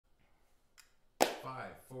5,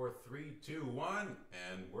 4, 3, 2, 1,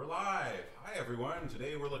 and we're live. Hi everyone.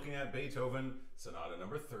 Today we're looking at Beethoven Sonata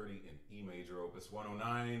number 30 in E major, Opus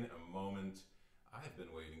 109, a moment I've been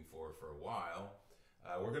waiting for a while.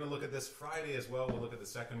 We're going to look at this Friday as well. We'll look at the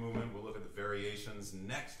second movement. We'll look at the variations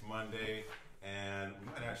next Monday, and we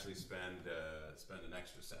might actually spend an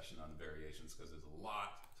extra session on the variations because there's a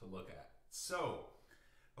lot to look at. So,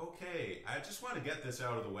 okay, I just want to get this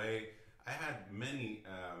out of the way. I had many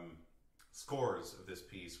scores of this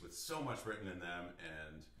piece with so much written in them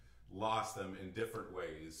and lost them in different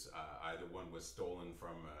ways. Either one was stolen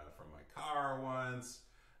from my car once.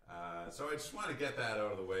 So I just want to get that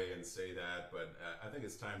out of the way and say that, but I think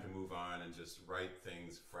it's time to move on and just write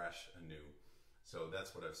things fresh anew. So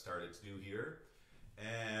that's what I've started to do here.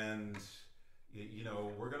 And, you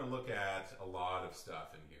know, we're going to look at a lot of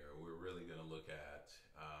stuff in here. We're really going to look at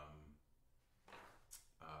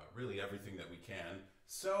really everything that we can.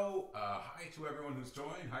 So, hi to everyone who's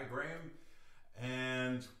joined. Hi, Graham.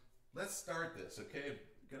 And let's start this, okay?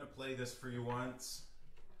 I'm going to play this for you once.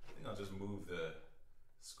 I think I'll just move the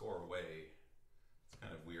score away. It's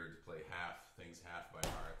kind of weird to play things half by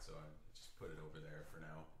heart, so I just put it over there for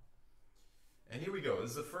now. And here we go. This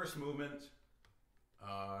is the first movement.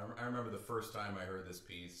 I remember the first time I heard this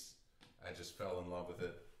piece, I just fell in love with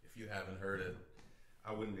it. If you haven't heard it,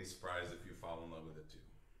 I wouldn't be surprised if you fall in love with it too.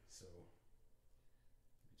 So,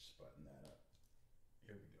 let me just button that up.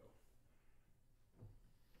 Here we go.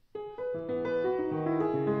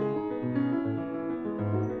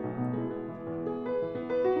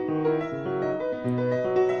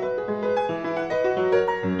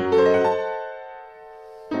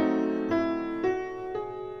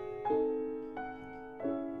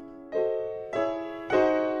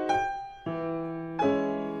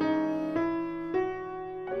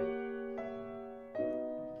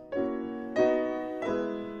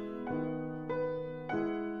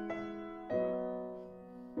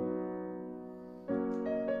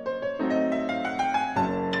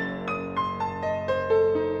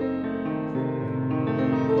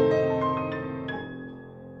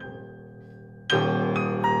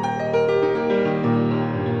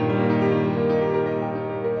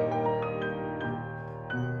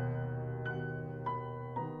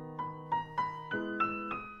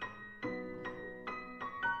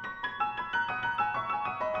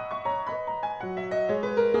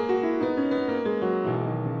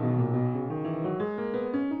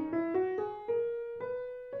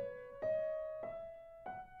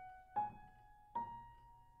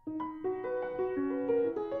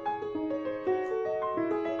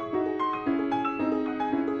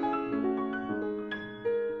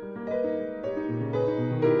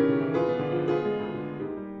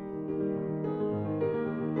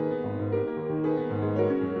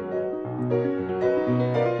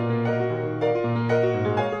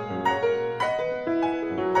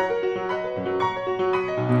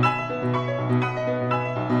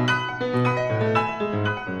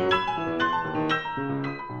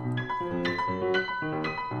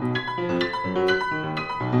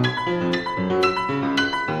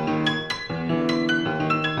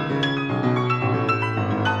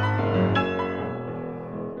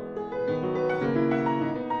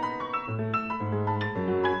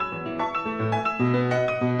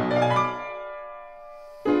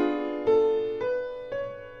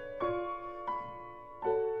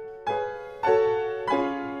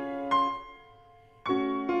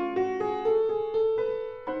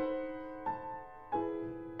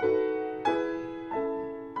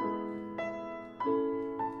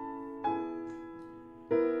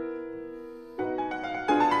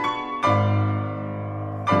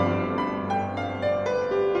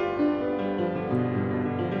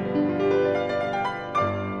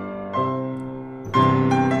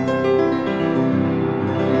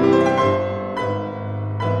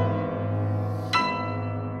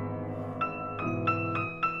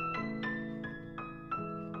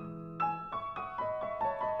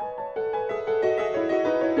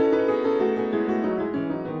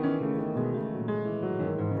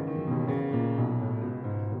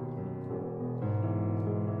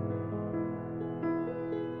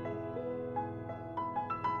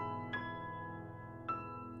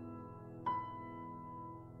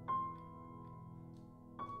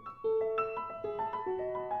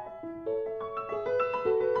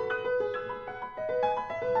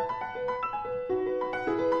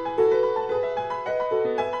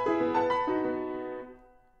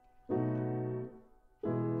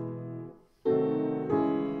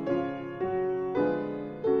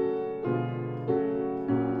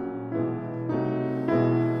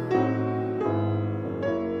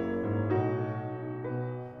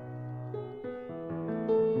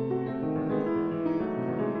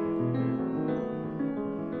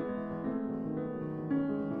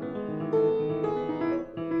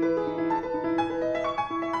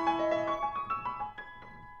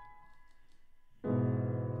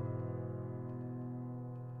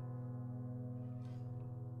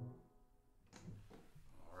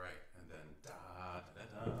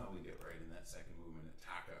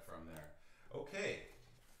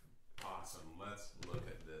 look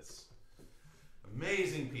at this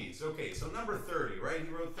amazing piece. Okay, so number 30, right? He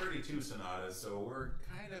wrote 32 sonatas, so we're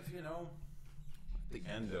kind of, you know, the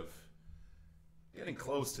end of, getting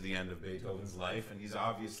close to the end of Beethoven's life, and he's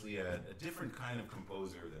obviously a different kind of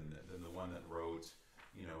composer than the one that wrote,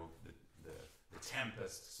 you know, the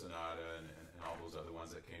Tempest Sonata and all those other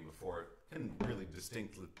ones that came before it. Can really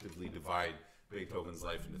distinctively divide Beethoven's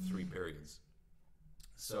life into three periods.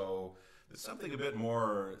 So there's something a bit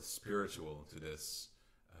more spiritual to this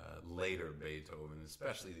later Beethoven,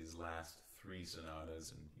 especially these last three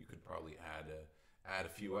sonatas, and you could probably add a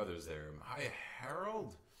few others there. Hi,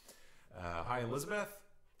 Harold. Hi, Elizabeth.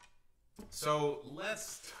 So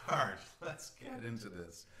let's start. Let's get into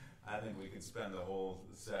this. I think we could spend the whole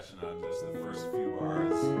session on just the first few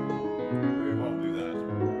bars. We won't do that.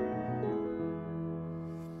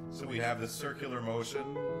 So we have the circular motion.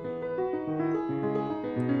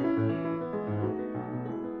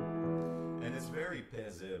 And it's very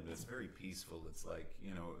paisible. It's very peaceful. It's like,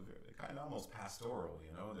 you know, kind of almost pastoral,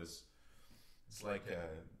 you know. It's like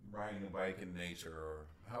riding a bike in nature, or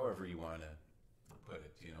however you want to put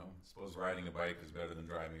it, you know. I suppose riding a bike is better than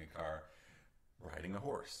driving a car. Riding a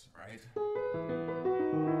horse, right?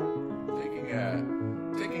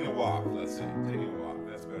 Taking a walk, let's say. Taking a walk,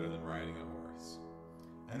 that's better than riding a horse.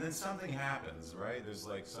 And then something happens, right? There's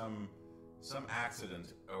like some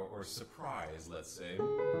accident or surprise, let's say.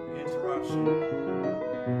 Interruption.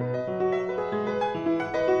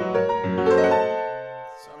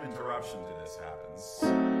 Some interruption to this happens.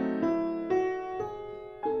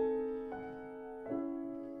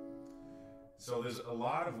 So there's a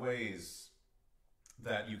lot of ways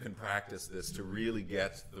that you can practice this to really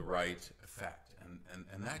get the right effect.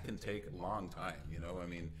 And that can take a long time, you know. I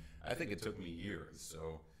mean, I think it took me years.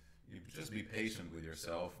 So you just be patient with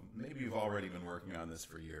yourself. Maybe you've already been working on this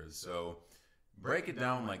for years. So break it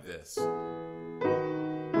down like this. So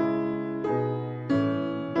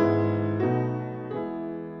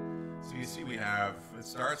you see it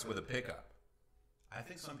starts with a pickup. I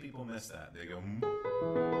think some people miss that. They go,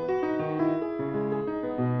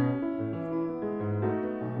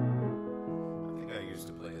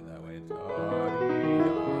 to play it that way.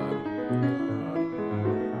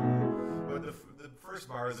 But the first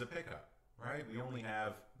bar is a pickup, right? We only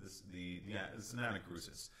have the Sonata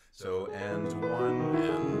crucis. So and 1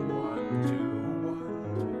 and 1 2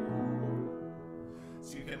 1 2.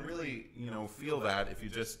 So you can really, you know, feel that if you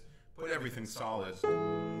just put everything solid.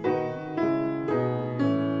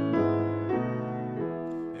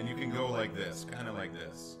 And you can go like this, kind of like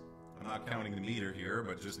this. I'm not counting the meter here,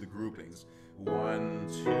 but just the groupings. 1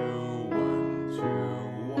 2 1 2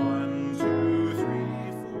 1 2 3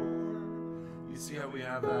 4. You see how we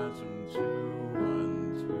have that? 2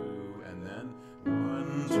 1 2, and then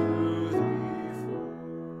 1 2 3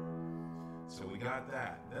 4. So we got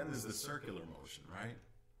that. Then there's the circular motion, right?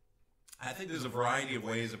 I think there's a variety of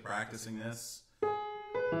ways of practicing this. You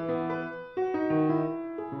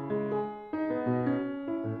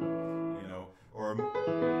know, or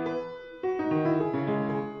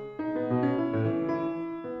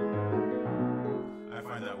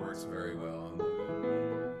that works very well.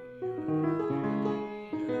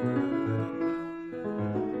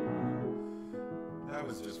 That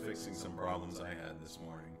was just fixing some problems I had this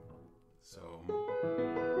morning. So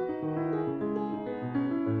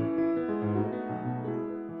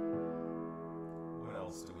what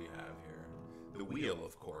else do we have here? The wheel,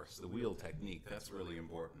 of course. The wheel technique. That's really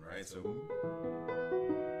important, right? So,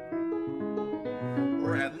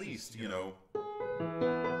 or at least, you know,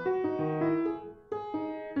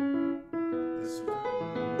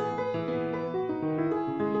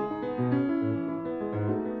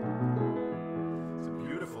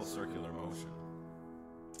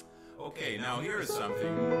 okay, now here is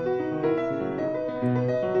something.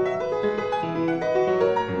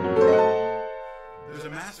 There's a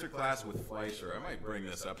master class with Fleischer. I might bring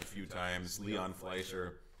this up a few times. Leon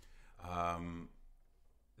Fleischer.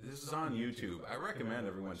 This is on YouTube. I recommend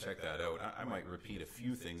everyone check that out. I might repeat a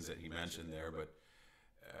few things that he mentioned there, but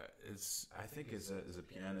I think is a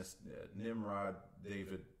pianist, Nimrod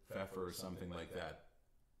David Pfeffer or something like that.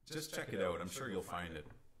 Just check it out. I'm sure you'll find it.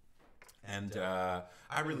 And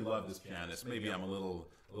I really love this pianist. Maybe I'm a little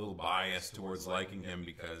biased towards liking him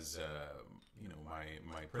because you know,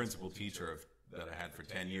 my principal teacher that I had for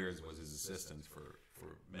 10 years was his assistant for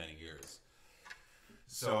many years.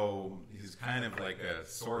 So he's kind of like a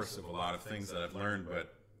source of a lot of things that I've learned.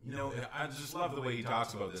 But you know, I just love the way he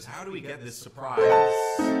talks about this. How do we get this surprise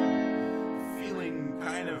feeling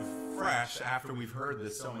kind of fresh after we've heard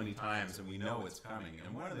this so many times and we know it's coming?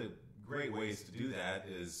 And one of the great ways to do that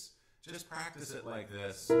is just practice it like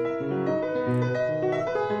this. Just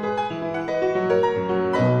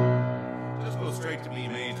go straight to B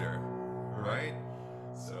major, right?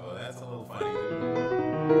 So that's a little funny.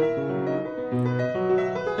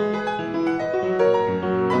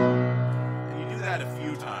 And you do that a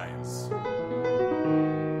few times.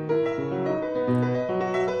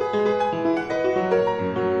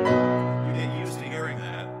 You get used to hearing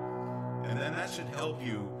that, and then that should help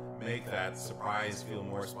you make that surprise feel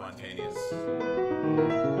more spontaneous. Even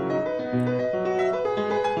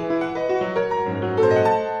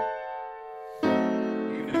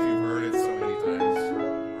if you've heard it so many times,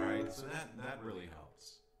 right? So that really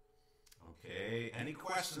helps. Okay, any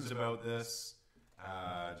questions about this?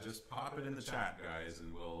 Just pop it in the chat, guys,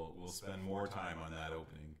 and we'll spend more time on that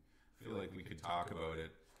opening. I feel like we could talk about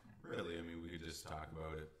it. Really, I mean, we could just talk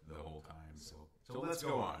about it the whole time. So let's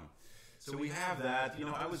go on. So we have that. You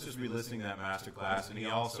know, I was just re-listening that master class, and he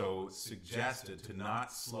also suggested to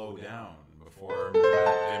not slow down before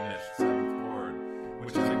that diminished seventh chord,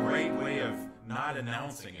 which is a great way of not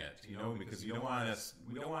announcing it. You know, because we don't want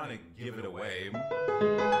to give it away.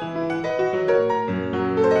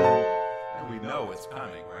 And we know it's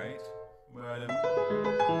coming, right? But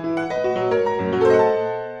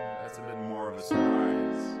that's a bit more of a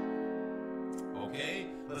surprise. Okay,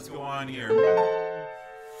 let's go on here.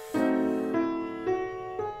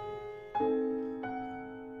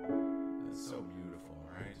 That's so beautiful,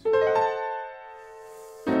 right? 3,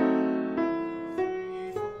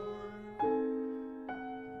 4.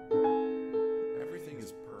 Everything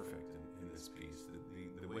is perfect in this piece.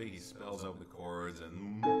 The way he spells out the chords,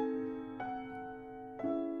 and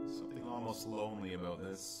something almost lonely about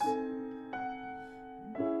this.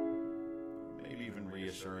 Maybe even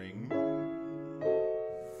reassuring.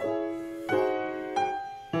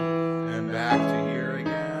 And back to here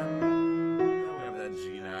again. Now we have that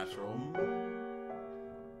G natural.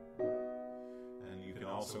 And you can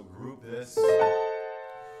also group this.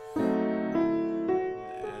 And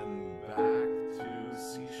back to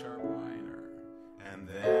C sharp minor. And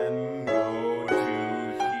then go to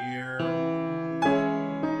here.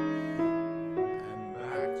 And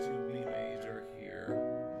back to B major here.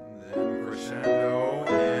 And then crescendo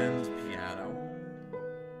and piano.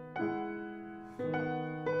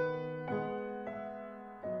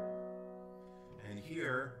 And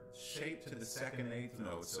here, shape to the second eighth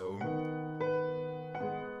note. So,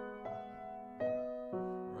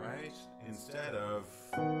 right? Instead of,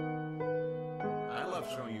 I love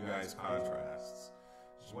showing you guys contrasts.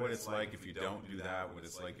 What it's like if you don't do that, what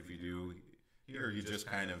it's like if you do. Here, you just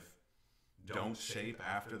kind of don't shape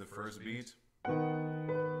after the first beat. You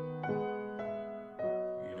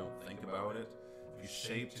don't think about it. If you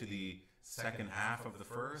shape to the second half of the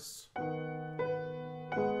first,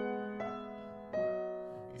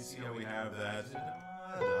 you see how we have that.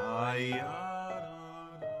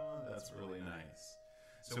 That's really nice.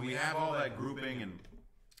 So we have all that grouping, and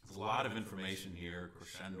there's a lot of information here.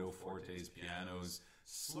 Crescendo, fortes, pianos,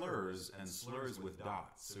 slurs, and slurs with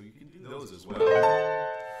dots. So you can do those as well.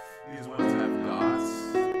 These ones have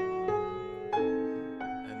dots,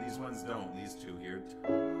 and these ones don't. These two here,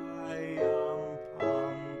 and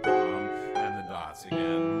the dots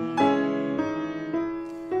again.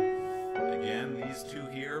 Again, these two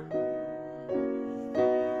here,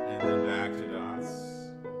 and then back to dots.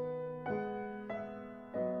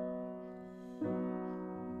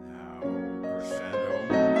 Now crescendo.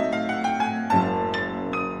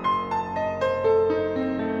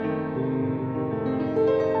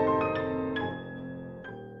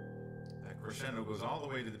 Crescendo goes all the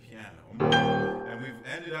way to the piano, and we've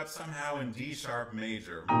ended up somehow in D sharp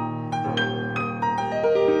major.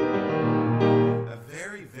 A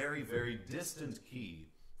very, very, very distant key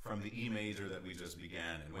from the E major that we just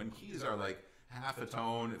began. And when keys are like half a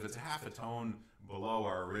tone, if it's half a tone below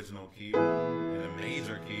our original key in a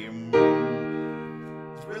major key,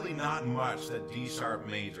 there's really not much that D sharp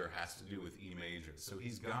major has to do with E major. So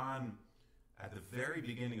he's gone at the very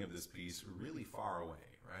beginning of this piece really far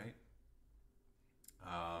away, right?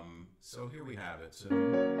 So here we have it.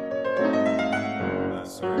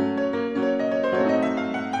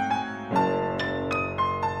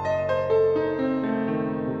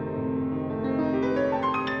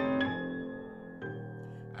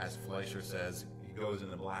 As Fleischer says, he goes in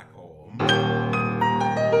the black hole.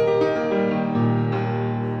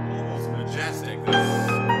 Almost majestic.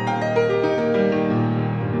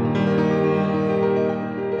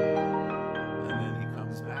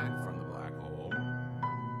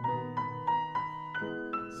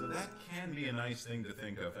 Nice thing to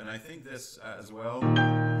think of, and I think this as well.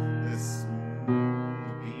 This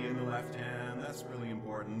B in the left hand, that's really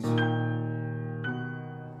important.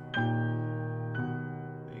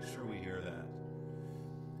 Make sure we hear that.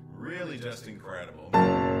 Really just incredible.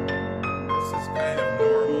 This is kind of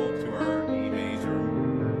normal to our E major.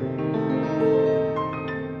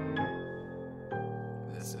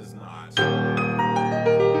 This is not. But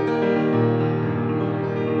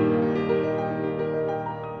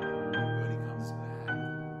he comes back.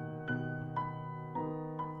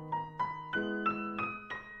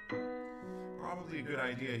 Probably a good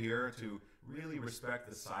idea here to really respect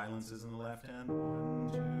the silences in the left hand.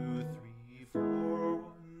 1, 2, 3, 4,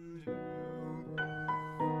 1, 2.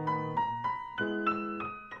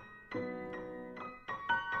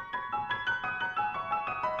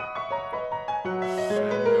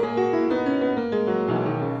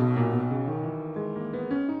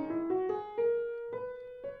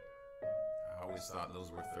 I always thought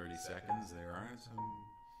those were 30 seconds. They aren't.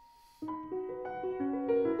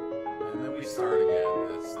 And then we start again.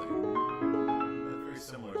 That's very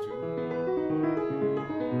similar to.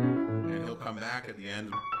 And he'll come back at the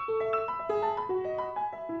end.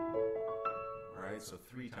 All right. So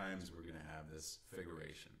 3 times we're going to have this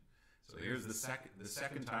figuration. So here's the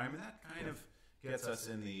second time, and that kind of gets us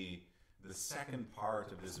in the second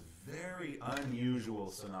part of this very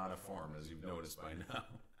unusual sonata form, as you've noticed by now.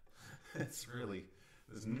 It's really,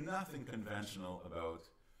 there's nothing conventional about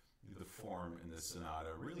the form in this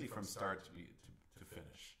sonata, really from start to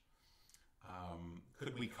finish.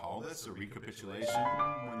 Could we call this a recapitulation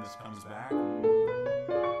when this comes back? I'm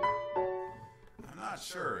not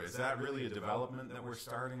sure. Is that really a development that we're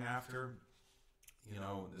starting after? You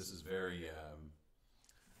know, this is very.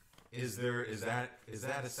 Is that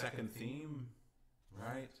a second theme,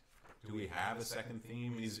 right? Do we have a second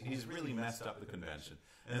theme? He's really messed up the convention.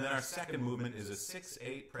 And then our second movement is a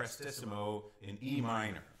 6/8 prestissimo in E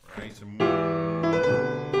minor, right?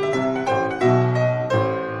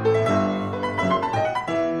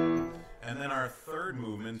 And then our third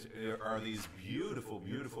movement are these beautiful,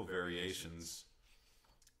 beautiful variations,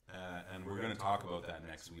 and we're going to talk about that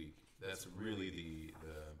next week. That's really the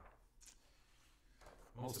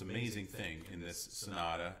most amazing thing in this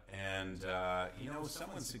sonata. And, you know,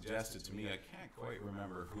 someone suggested to me, I can't quite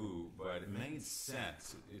remember who, but it made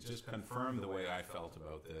sense. It just confirmed the way I felt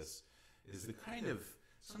about this, is the kind of,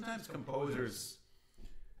 sometimes composers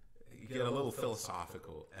get a little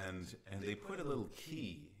philosophical, and they put a little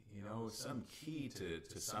key, you know, some key to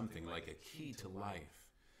something, like a key to life.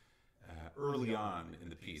 Early on in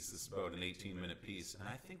the piece. This is about an 18-minute piece, and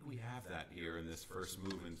I think we have that here in this first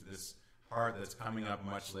movement, this part that's coming up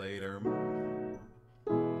much later.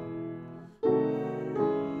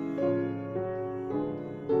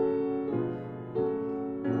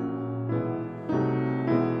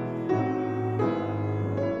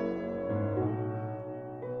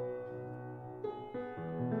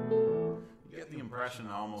 You get the impression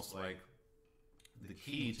almost like the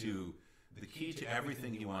key to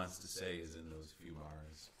everything he wants to say is in those few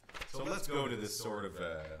bars. So let's go to this sort of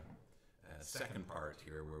second part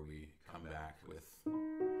here where we come back with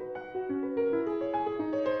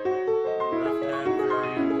left hand,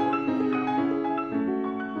 very important.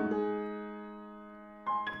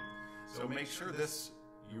 So make sure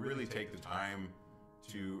you really take the time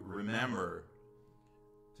to remember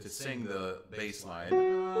to sing the bass line.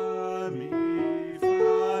 Fa, mi, re,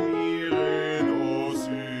 do,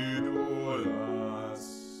 si, do, la,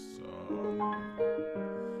 sol.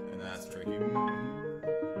 And that's tricky.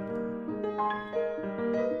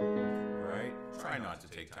 Right? Try not to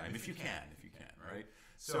take time if you can, right?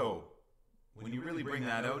 So when you really bring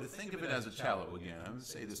that out, think of it as a cello again. I'm going to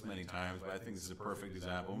say this many times, but I think this is a perfect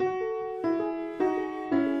example.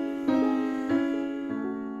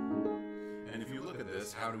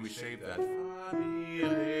 How do we shape that? Fa, mi,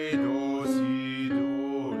 re, do, si,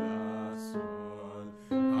 do, la, sol.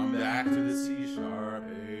 Come back to the C sharp, A,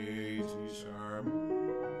 G sharp.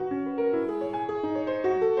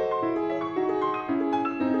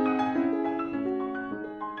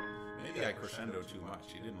 Maybe I crescendo too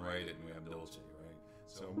much. He didn't write it and we have dolce, right?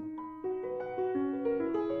 So,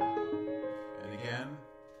 and again,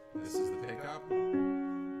 this is the pickup,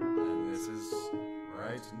 and this is,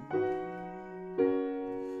 right?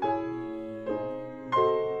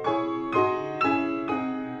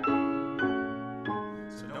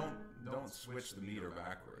 Switch the meter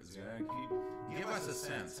backwards. Yeah, give us a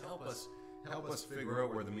sense. Help us figure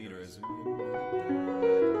out where the meter is.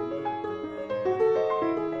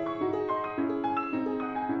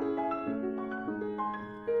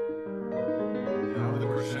 Now the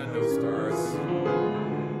crescendo starts.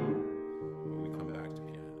 We come back to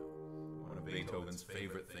piano. One of Beethoven's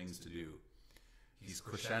favorite things to do. He's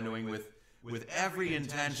crescendoing with with every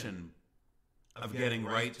intention of getting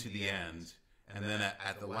right to the end. And then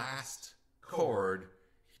at the last chord,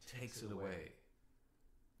 he takes it away.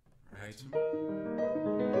 Right?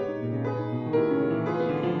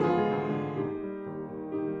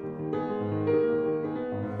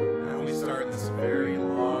 Now we start this very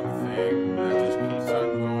long thing that just keeps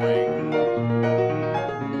on going.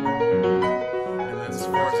 And then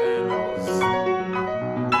sforzandos.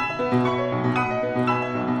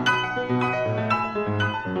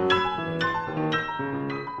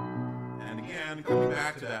 And again, coming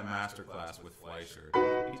back to that masterclass with Fleischer,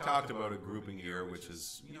 he talked about a grouping here, which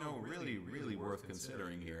is, really, really worth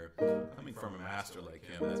considering here. Coming from a master like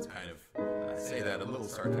him, that's kind of, I say that a little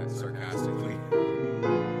sarcastically.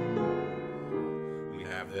 We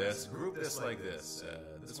have this, group this like this.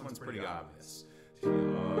 This one's pretty obvious.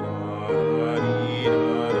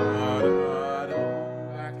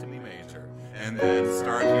 Back to B major. And then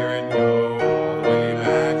start here and go all the way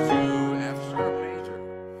back to F sharp major.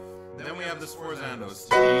 Then we have the sforzandos.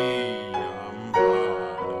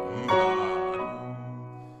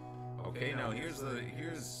 Okay, now here's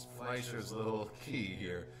Fleischer's little key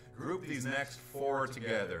here. Group these next four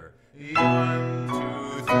together. 1, 2,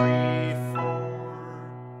 3, 4.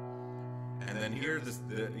 And then here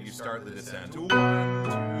you start the descent. 1, 2, 3,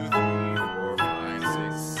 4, 5,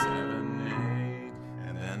 6, 7, 8.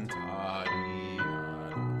 And then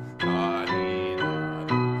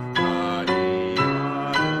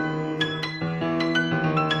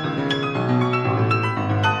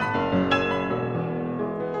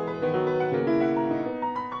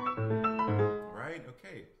right?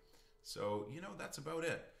 Okay. So, that's about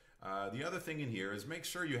it. The other thing in here is make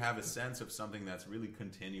sure you have a sense of something that's really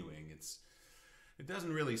continuing. It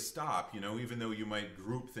doesn't really stop, even though you might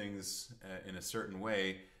group things in a certain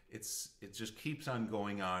way, it just keeps on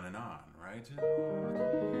going on and on, right?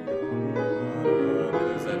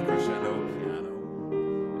 There's that crescendo piano.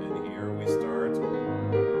 And here we start.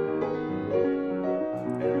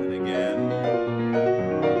 And then again.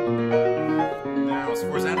 Now,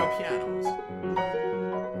 sforzando pianos.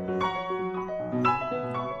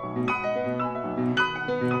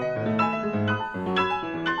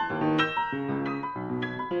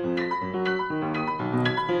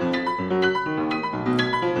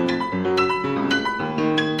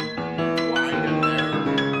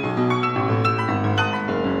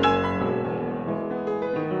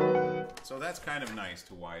 That's kind of nice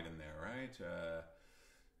to widen there, right?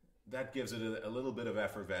 That gives it a little bit of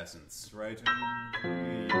effervescence, right? 1, 2,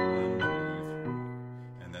 3.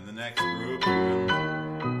 And then the next group.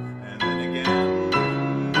 And then again.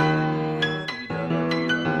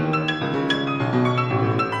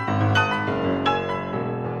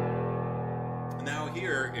 Now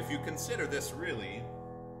here, if you consider this really,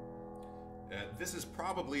 this is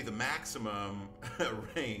probably the maximum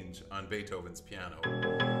range on Beethoven's piano.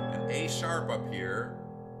 An A sharp up here,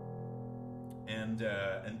 and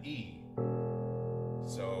an E.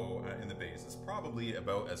 So in the bass, it's probably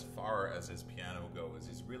about as far as his piano goes.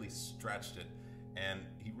 He's really stretched it, and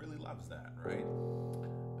he really loves that, right?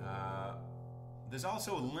 There's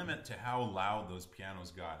also a limit to how loud those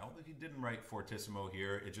pianos got. Although he didn't write fortissimo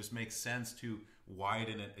here, it just makes sense to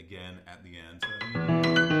widen it again at the end.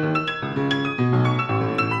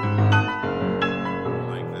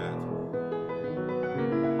 Like that.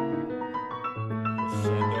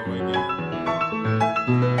 Crescendo again.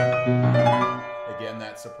 Again,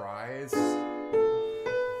 that surprise.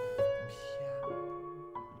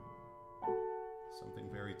 Something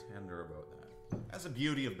very tender about that. That's the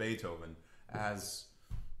beauty of Beethoven. As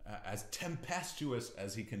tempestuous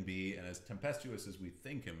as he can be, and as tempestuous as we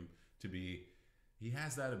think him to be, he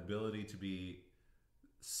has that ability to be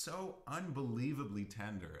so unbelievably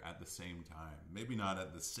tender at the same time. Maybe not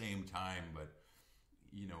at the same time, but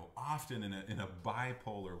often in a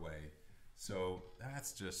bipolar way. So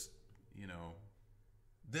that's just,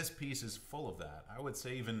 this piece is full of that. I would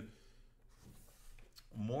say even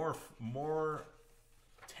more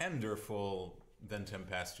tenderful than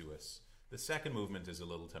tempestuous. The second movement is a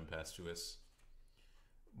little tempestuous,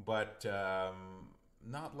 but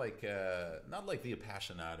not like the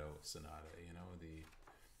Appassionato Sonata, the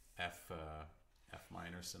F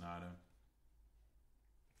minor Sonata.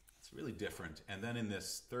 It's really different. And then in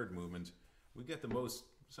this third movement, we get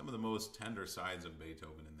some of the most tender sides of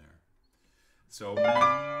Beethoven in there. So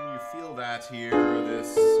you feel that here,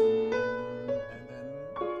 this, and then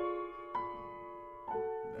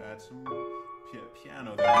that's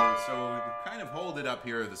piano there. So you kind of hold it up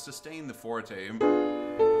here, sustain the forte, and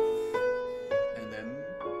then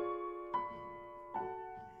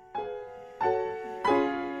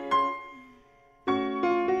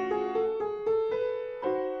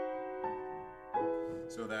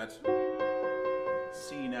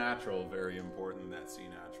C natural, very important, that C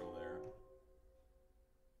natural there.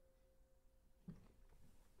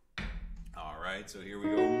 All right, so here we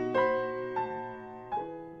go.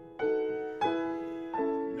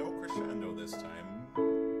 No crescendo this time.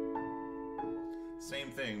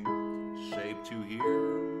 Same thing, shape 2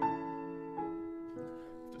 here.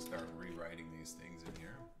 Just start rewriting these things in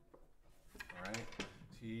here. All right.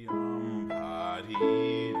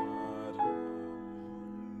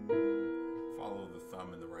 Follow the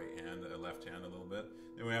thumb in the right hand, the left hand a little bit.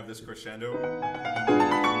 Then we have this crescendo to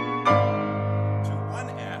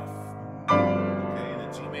 1F. Okay, and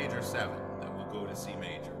a G major 7. Then we'll go to C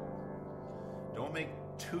major. Don't make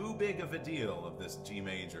too big of a deal of this G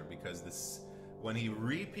major, because this, when he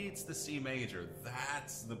repeats the C major,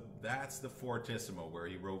 that's the fortissimo, where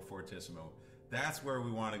he wrote fortissimo. That's where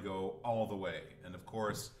we want to go all the way. And of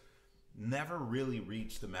course, never really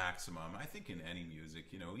reach the maximum. I think in any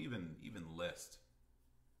music, you know, even Liszt.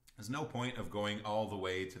 There's no point of going all the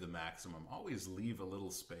way to the maximum. Always leave a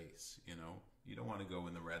little space, you know. You don't want to go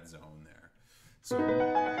in the red zone there. So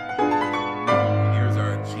here's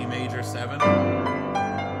our G major 7.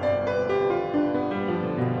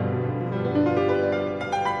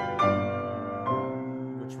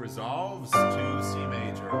 Which resolves to C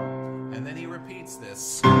major. And then he repeats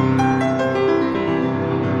this. Coming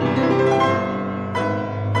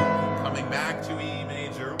back to E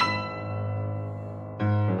major.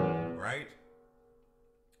 Right?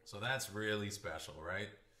 So that's really special, right?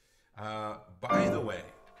 By the way,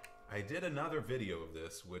 I did another video of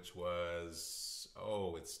this, which was,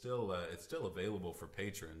 it's still available for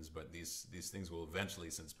patrons, but these things will eventually,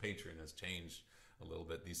 since Patreon has changed a little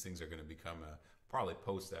bit, these things are going to become probably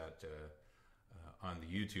post that on the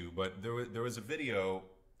YouTube. But there was a video.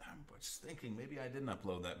 I'm just thinking maybe I didn't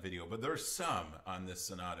upload that video, but there's some on this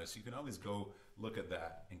sonata, so you can always go look at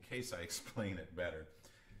that in case I explain it better.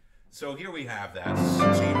 So here we have that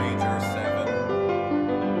G major 7,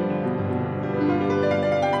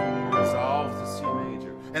 resolve to C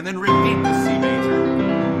major, and then repeat the C major.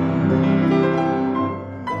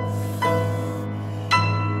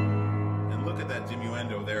 And look at that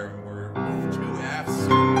diminuendo there. We're 2 Fs.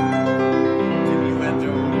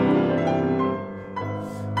 Diminuendo.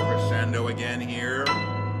 Crescendo again here.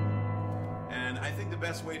 And I think the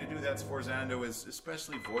best way to do that sforzando is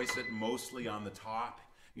especially voice it mostly on the top.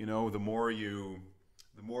 You know, the more you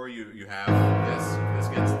have this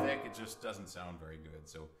gets thick, it just doesn't sound very good.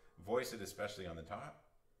 So voice it especially on the top.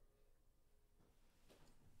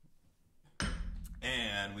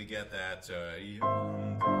 And we get that so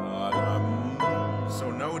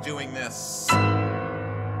no doing this. See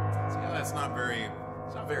how that's not very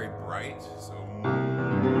bright. So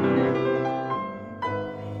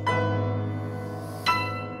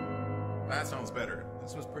that sounds better.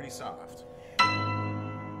 This was pretty soft.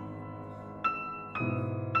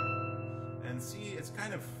 And see, it's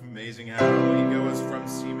kind of amazing how he goes from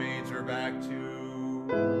C major back to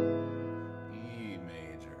E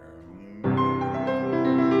major.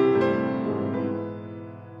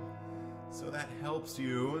 So that helps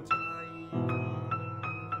you.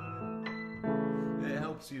 It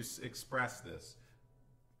helps you express this.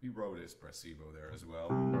 We wrote espressivo there as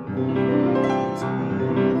well.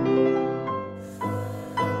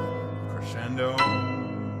 Crescendo.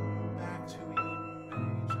 Back to E major.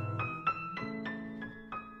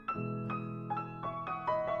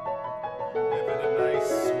 Give it a nice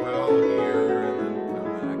swell here and then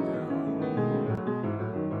come back down.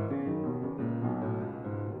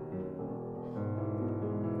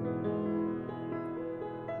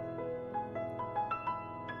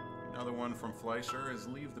 Another one from Fleischer is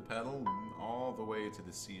leave the pedal all the way to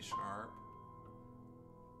the C sharp.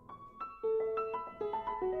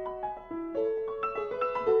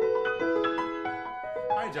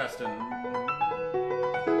 Hi, Justin.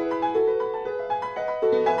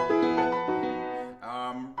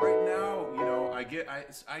 Right now, you know, I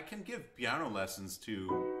can give piano lessons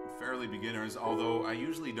to fairly beginners, although I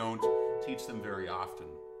usually don't teach them very often.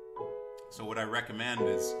 So what I recommend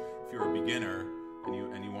is, if you're a beginner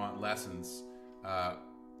and you want lessons,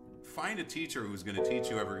 find a teacher who's going to teach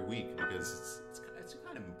you every week, because it's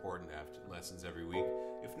kind of important to have lessons every week,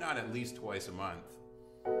 if not at least twice a month.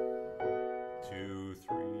 2,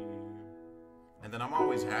 3, and then I'm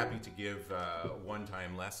always happy to give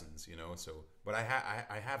one-time lessons, you know. So, but I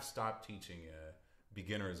have stopped teaching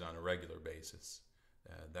beginners on a regular basis.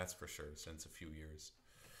 That's for sure, since a few years.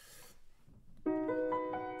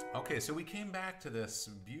 Okay, so we came back to this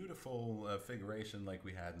beautiful figuration like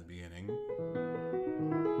we had in the beginning.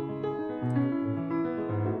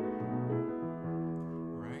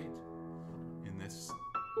 Right? In this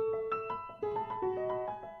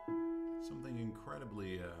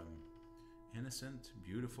incredibly innocent,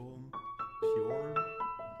 beautiful, pure.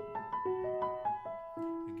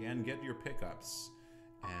 Again, get your pickups.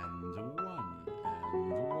 And one,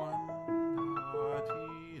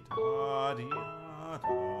 da-dee-da-dee.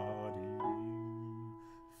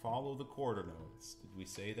 Follow the quarter notes. Did we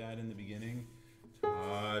say that in the beginning?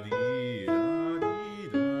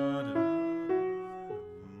 Da-dee-da-dee-da-da,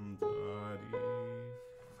 da-dee.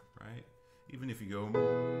 Right? Even if you go,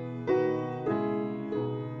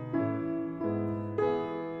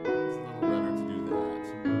 it's a little better to do that.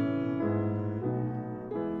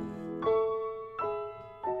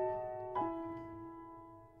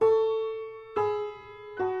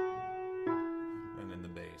 And then the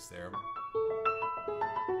bass there.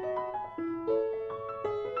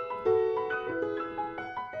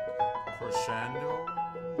 Crescendo,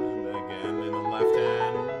 and again in the left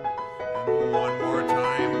hand, and one more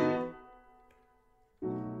time,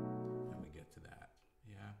 and we get to that.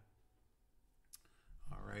 Yeah.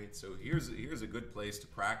 All right. So here's a good place to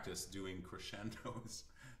practice doing crescendos.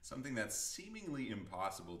 Something that's seemingly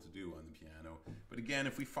impossible to do on the piano. But again,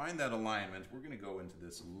 if we find that alignment, we're going to go into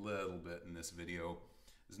this a little bit in this video.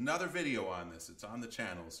 There's another video on this. It's on the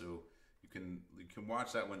channel, so you can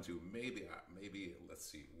watch that one too. Maybe let's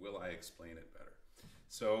see. Will I explain it better?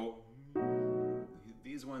 So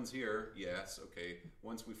these ones here, yes, okay.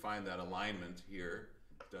 Once we find that alignment here,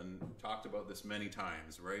 talked about this many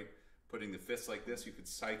times, right? Putting the fists like this, you could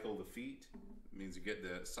cycle the feet. It means you get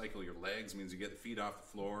the cycle your legs. It means you get the feet off the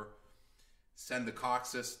floor. Send the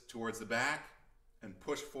coccyx towards the back and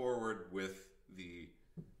push forward with the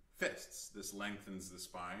fists. This lengthens the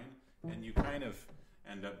spine, and you kind of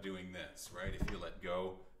end up doing this, right? If you let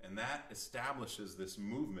go, and that establishes this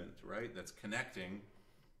movement, right? That's connecting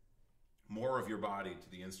more of your body to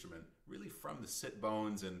the instrument, really from the sit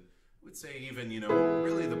bones, and I would say even,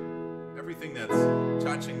 really everything that's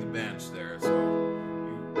touching the bench there. So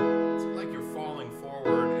it's like you're falling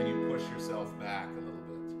forward and you push yourself back a little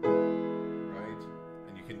bit, right?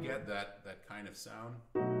 And you can get that kind of sound.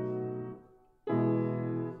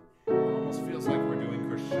 It almost feels like we're doing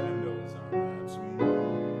crescendos on that.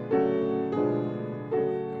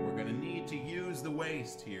 And we're going to need to use the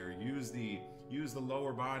waist here, use the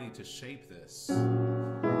lower body to shape this.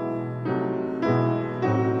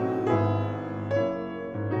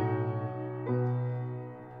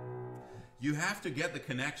 You have to get the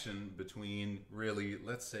connection between, really,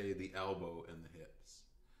 let's say, the elbow and the hips.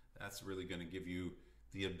 That's really going to give you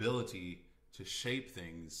the ability to shape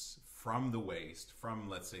things from the waist, from,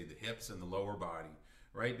 let's say, the hips and the lower body,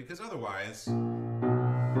 right? Because otherwise, you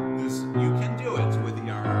can do it with the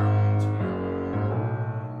arms.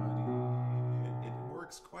 It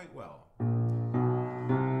works quite well.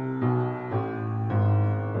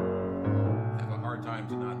 I have a hard time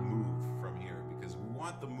to not move from here because we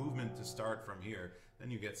want the movement to start from here. Then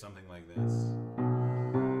you get something like this.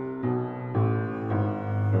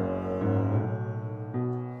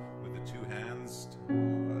 With the two hands,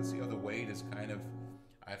 see how the weight is kind of,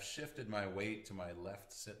 I've shifted my weight to my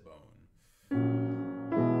left sit bone.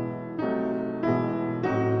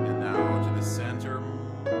 And now to the center.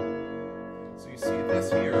 So you see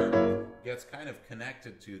this here gets kind of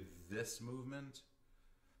connected to this movement.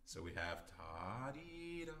 So we have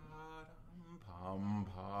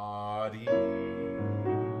ta-dee-da-dum-pum-pa-dee.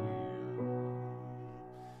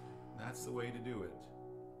 That's the way to do it.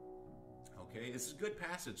 Okay, it's a good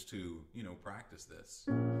passage to, practice this.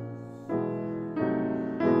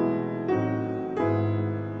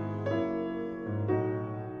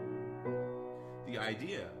 The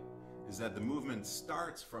idea is that the movement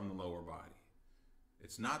starts from the lower body.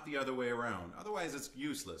 It's not the other way around. Otherwise, it's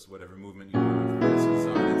useless, whatever movement you do. If this is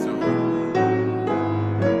on its own,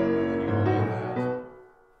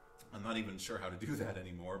 I'm not even sure how to do that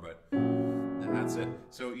anymore, but that's it.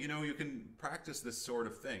 So, you can practice this sort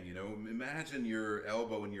of thing. Imagine your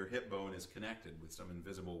elbow and your hip bone is connected with some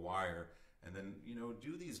invisible wire, and then,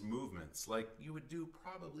 do these movements like you would do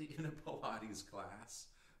probably in a Pilates class,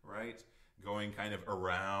 right? Going kind of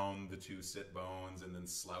around the two sit bones and then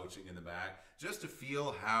slouching in the back, just to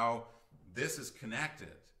feel how this is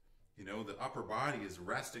connected. The upper body is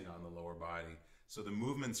resting on the lower body. So the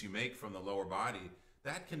movements you make from the lower body,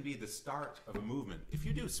 that can be the start of a movement. If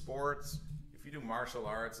you do sports, if you do martial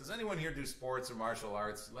arts, does anyone here do sports or martial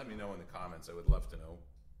arts? Let me know in the comments. I would love to know.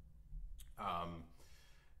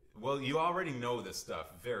 Well, you already know this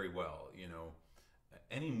stuff very well.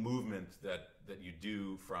 Any movement that you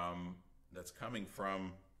do that's coming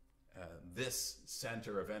from this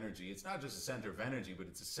center of energy. It's not just a center of energy, but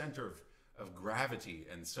it's a center of gravity,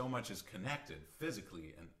 and so much is connected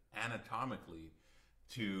physically and anatomically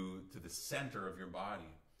to the center of your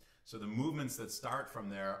body. So the movements that start from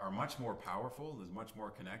there are much more powerful, is much more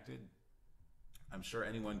connected. I'm sure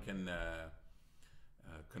anyone can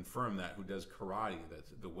confirm that who does karate,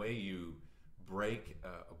 that the way you break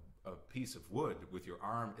a piece of wood with your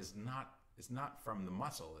arm is not from the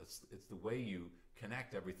muscle. It's the way you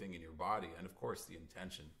connect everything in your body, and of course the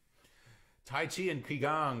intention. Tai Chi and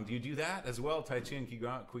Qigong, do you do that as well? Tai Chi and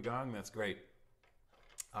Qigong, that's great.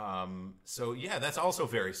 So yeah, that's also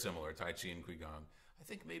very similar, Tai Chi and Qigong. I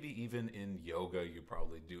think maybe even in yoga you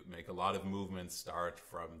probably do make a lot of movements start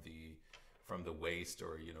from the waist,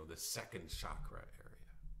 or the second chakra area.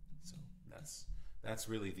 So that's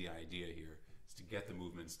really the idea here, is to get the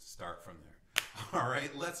movements to start from there. All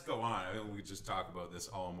right, let's go on. I mean, we could just talk about this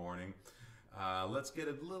all morning. Let's get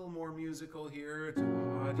a little more musical here.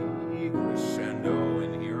 Crescendo,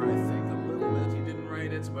 and here I think a little bit, he didn't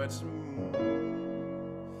write it, but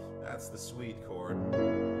that's the sweet chord. And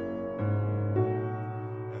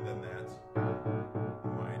then that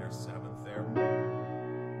minor seventh there.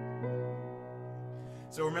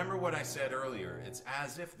 So remember what I said earlier, it's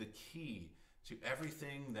as if the key to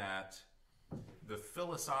everything that the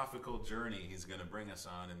philosophical journey he's going to bring us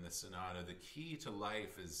on in this sonata, the key to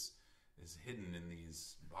life is hidden in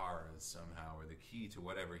these bars somehow, or the key to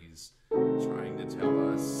whatever he's trying to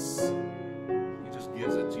tell us. He just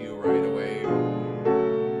gives it to you right away.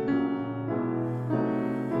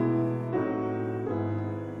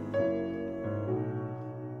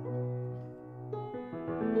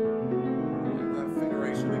 Get that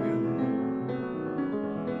figuration again.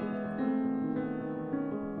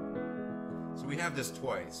 So we have this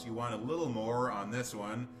twice. You want a little more on this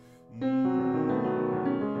one.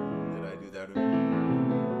 That, and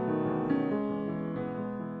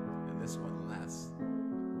this one less.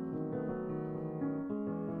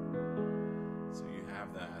 So you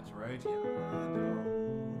have that, right?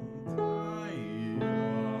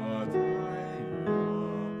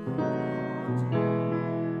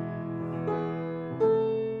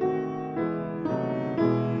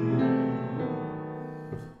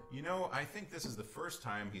 I think this is the first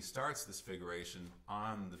time he starts this figuration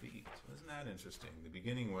on the beat. Isn't that interesting? The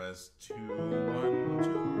beginning was 2, 1,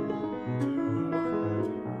 2, 1, 2, 1, 2,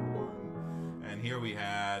 1. And here we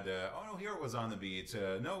had, oh no, here it was on the beat.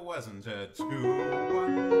 No, it wasn't. 2, 1, 2,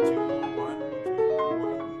 1, 2,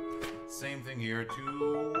 1. Same thing here. 2,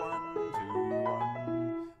 1, 2,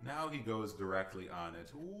 1. Now he goes directly on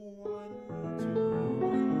it. 1, 2, 1.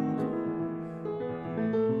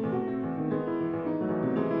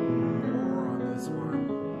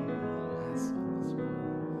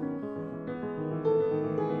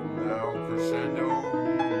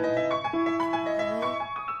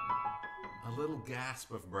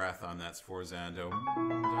 Gasp of breath on that sforzando.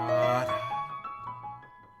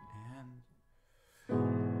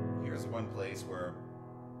 And here's one place where,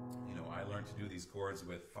 I learned to do these chords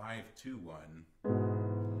with 5, 2, 1,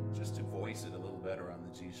 just to voice it a little better on the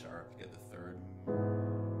G sharp to get the third.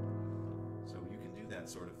 So you can do that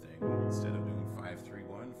sort of thing instead of doing 5, 3,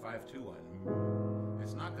 1, 5, 2, 1.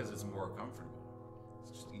 It's not because it's more comfortable.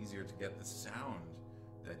 It's just easier to get the sound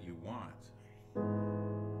that you want.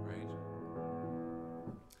 Right?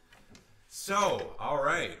 So, all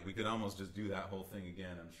right, we could almost just do that whole thing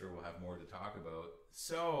again. I'm sure we'll have more to talk about.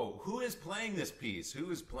 So, who is playing this piece?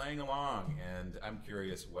 Who is playing along? And I'm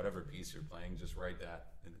curious, whatever piece you're playing, just write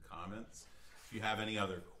that in the comments. If you have any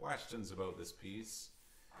other questions about this piece,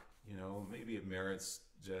 maybe it merits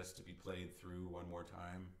just to be played through one more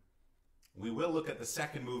time. We will look at the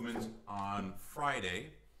second movement on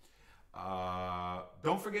Friday.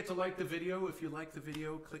 Don't forget to like the video. If you like the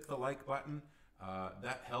video, click the like button.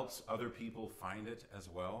 That helps other people find it as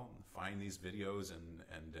well, find these videos and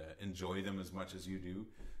enjoy them as much as you do.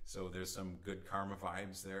 So there's some good karma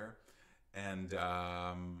vibes there. And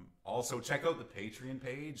also check out the Patreon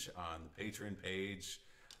page. On the Patreon page,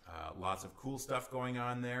 lots of cool stuff going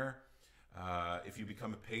on there. If you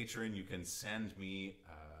become a patron, you can send me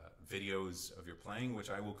videos of your playing, which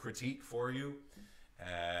I will critique for you.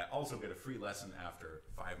 Also get a free lesson after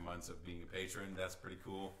 5 months of being a patron. That's pretty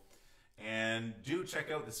cool. And do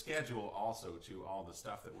check out the schedule also to all the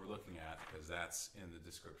stuff that we're looking at, because that's in the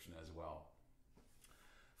description as well.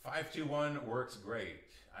 521 works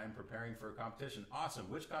great. I'm preparing for a competition. Awesome.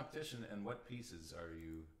 Which competition and what pieces are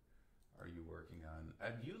you working on?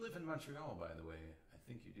 You live in Montreal, by the way. I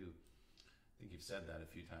think you do. I think you've said that a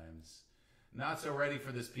few times. Not so ready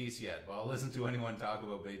for this piece yet, but I'll listen to anyone talk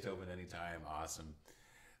about Beethoven anytime. Awesome.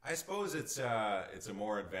 I suppose it's a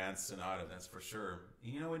more advanced sonata, that's for sure.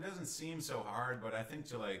 It doesn't seem so hard, but I think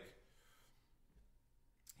to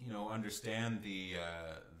understand the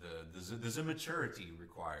there's a maturity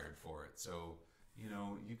required for it. So, you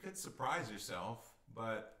know, you could surprise yourself,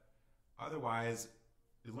 but otherwise,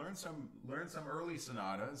 you learn some early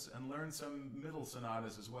sonatas and learn some middle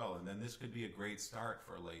sonatas as well, and then this could be a great start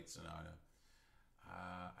for a late sonata.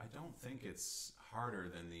 I don't think it's harder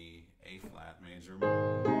than the A flat major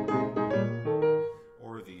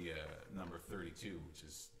or the number 32, which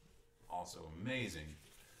is also amazing.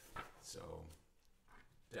 So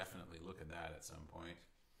definitely look at that at some point.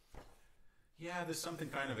 Yeah, there's something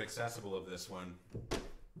kind of accessible of this one.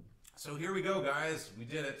 So here we go, guys. We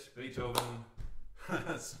did it. Beethoven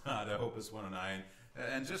Sonata, Opus 109.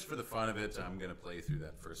 And just for the fun of it, I'm going to play through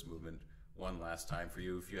that first movement one last time for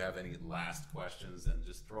you. If you have any last questions, then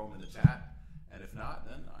just throw them in the chat. And if not,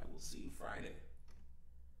 then I will see you Friday.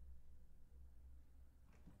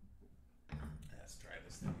 Let's try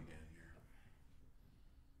this thing again.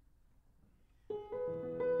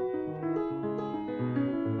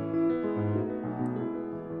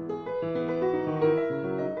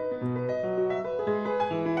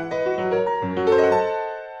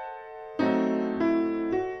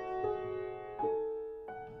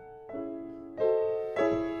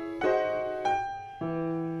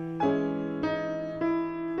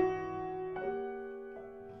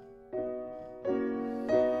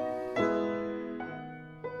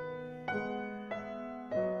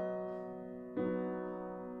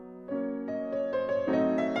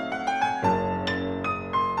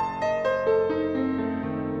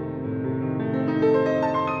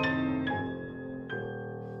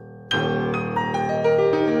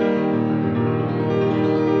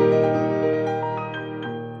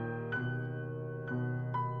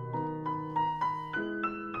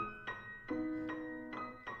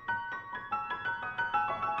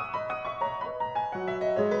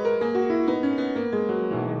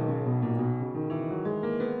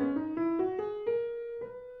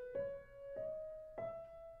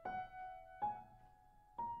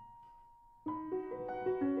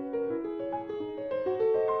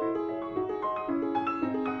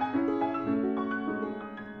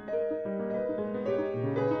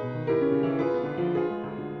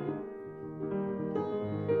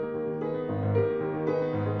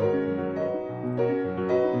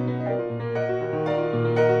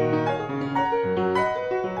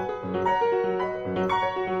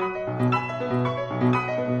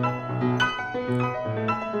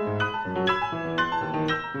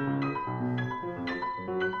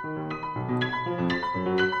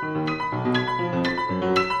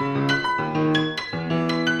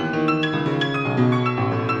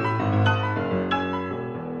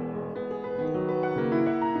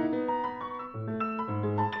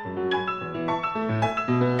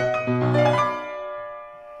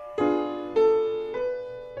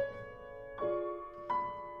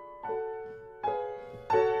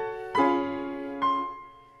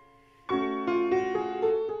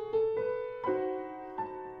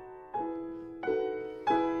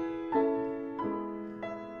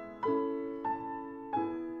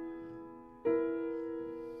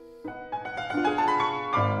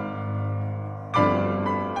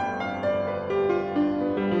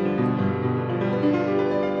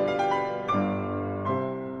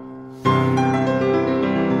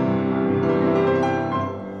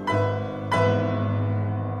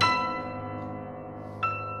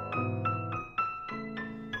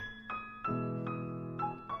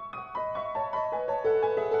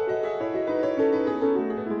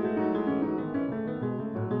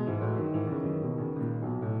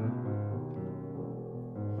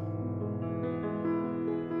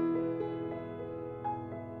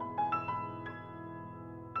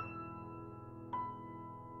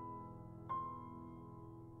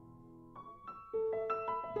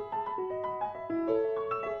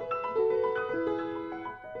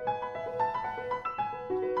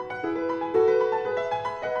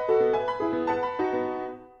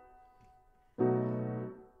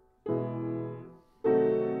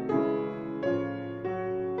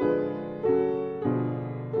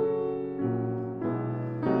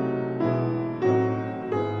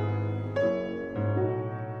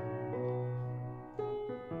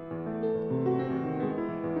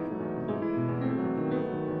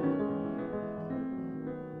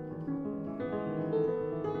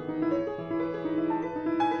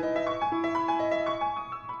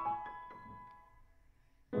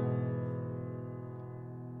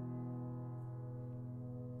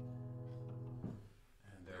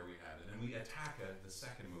 The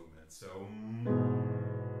second movement. So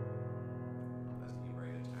let's be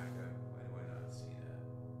right Attacca. Why do I not see that?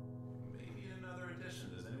 Maybe another edition.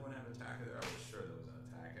 Does anyone have Attacca there? I was sure there was an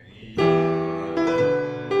Attacca.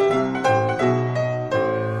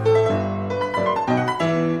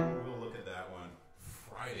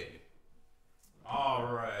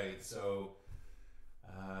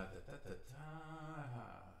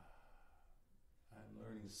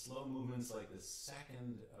 the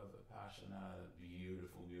second of Appassionata.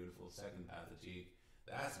 Beautiful, beautiful. Second Pathétique.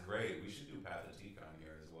 That's great. We should do Pathétique on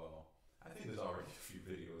here as well. I think there's already a few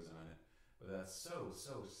videos on it. But that's so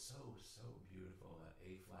beautiful. That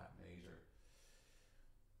A flat major.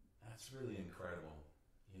 That's really incredible,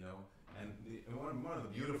 you know. And one of the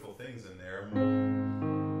beautiful things in there, I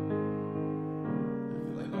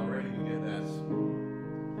feel like already we get that.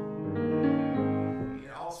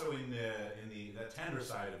 Yeah, also in the tender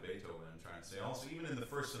side of Beethoven, I'm trying to say. Also, even in the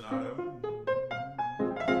first sonata,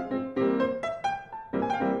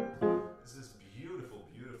 this is beautiful,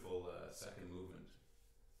 beautiful second movement.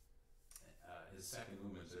 His second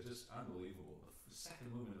movements are just unbelievable. The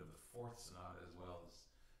second movement of the fourth sonata as well is.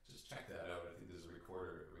 Just check that out. I think there's a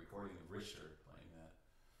recording of Richter playing that.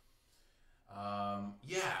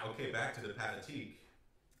 Yeah, okay, back to the Pathétique.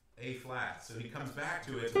 A flat. So he comes back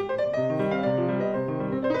to it. In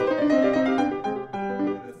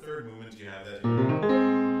the third movement, you have that. He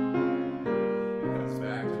comes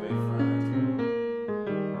back to A flat.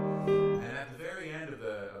 And at the very end of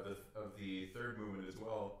the third movement as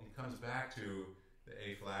well, he comes back to the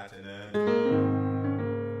A flat and then.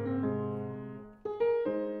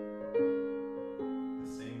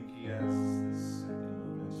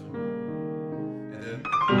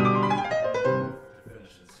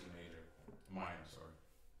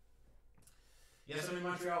 Yes, I'm in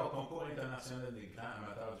Montreal, Concours International des Grands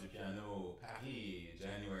Amateurs du Piano, Paris,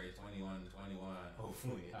 January 21.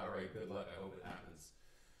 Hopefully, alright, good luck. I hope it happens.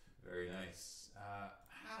 Very nice.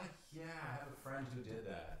 Yeah, I have a friend who did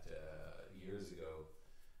that years ago.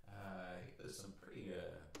 There's some pretty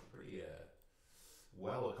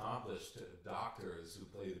well-accomplished doctors who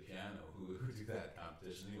play the piano who do that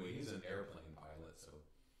competition. Anyway, he's an airplane pilot, so.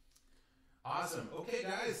 Awesome. Okay,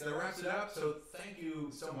 guys, that wraps it up. So thank you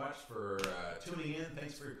so much for tuning in.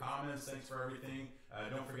 Thanks for your comments. Thanks for everything.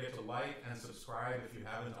 Don't forget to like and subscribe if you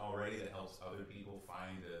haven't already. That helps other people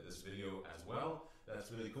find this video as well. That's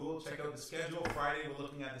really cool. Check out the schedule. Friday, we're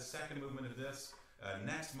looking at the second movement of this.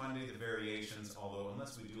 Next Monday, the variations. Although,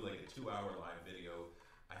 unless we do like a 2-hour live video,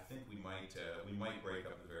 I think we might break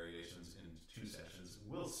up the variations into 2 sessions.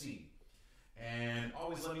 We'll see. And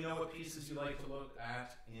always let me know what pieces you like to look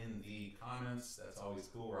at in the comments. That's always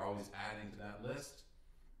cool. We're always adding to that list.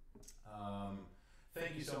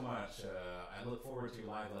 Thank you so much. I look forward to your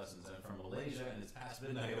live lessons. I'm from Malaysia, and it's past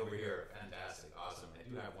midnight over here. Fantastic. Awesome. I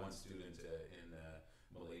do have one student in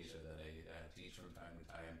Malaysia that I teach from time to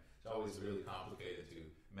time. It's always really complicated to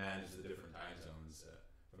manage the different time zones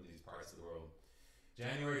from these parts of the world.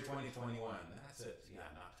 January 2021. That's it. Yeah,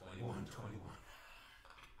 not 21.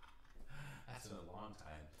 That's been a long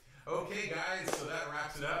time. Okay, guys, so that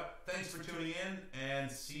wraps it up. Thanks for tuning in,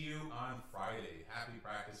 and see you on Friday. Happy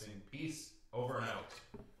practicing. Peace. Over and out.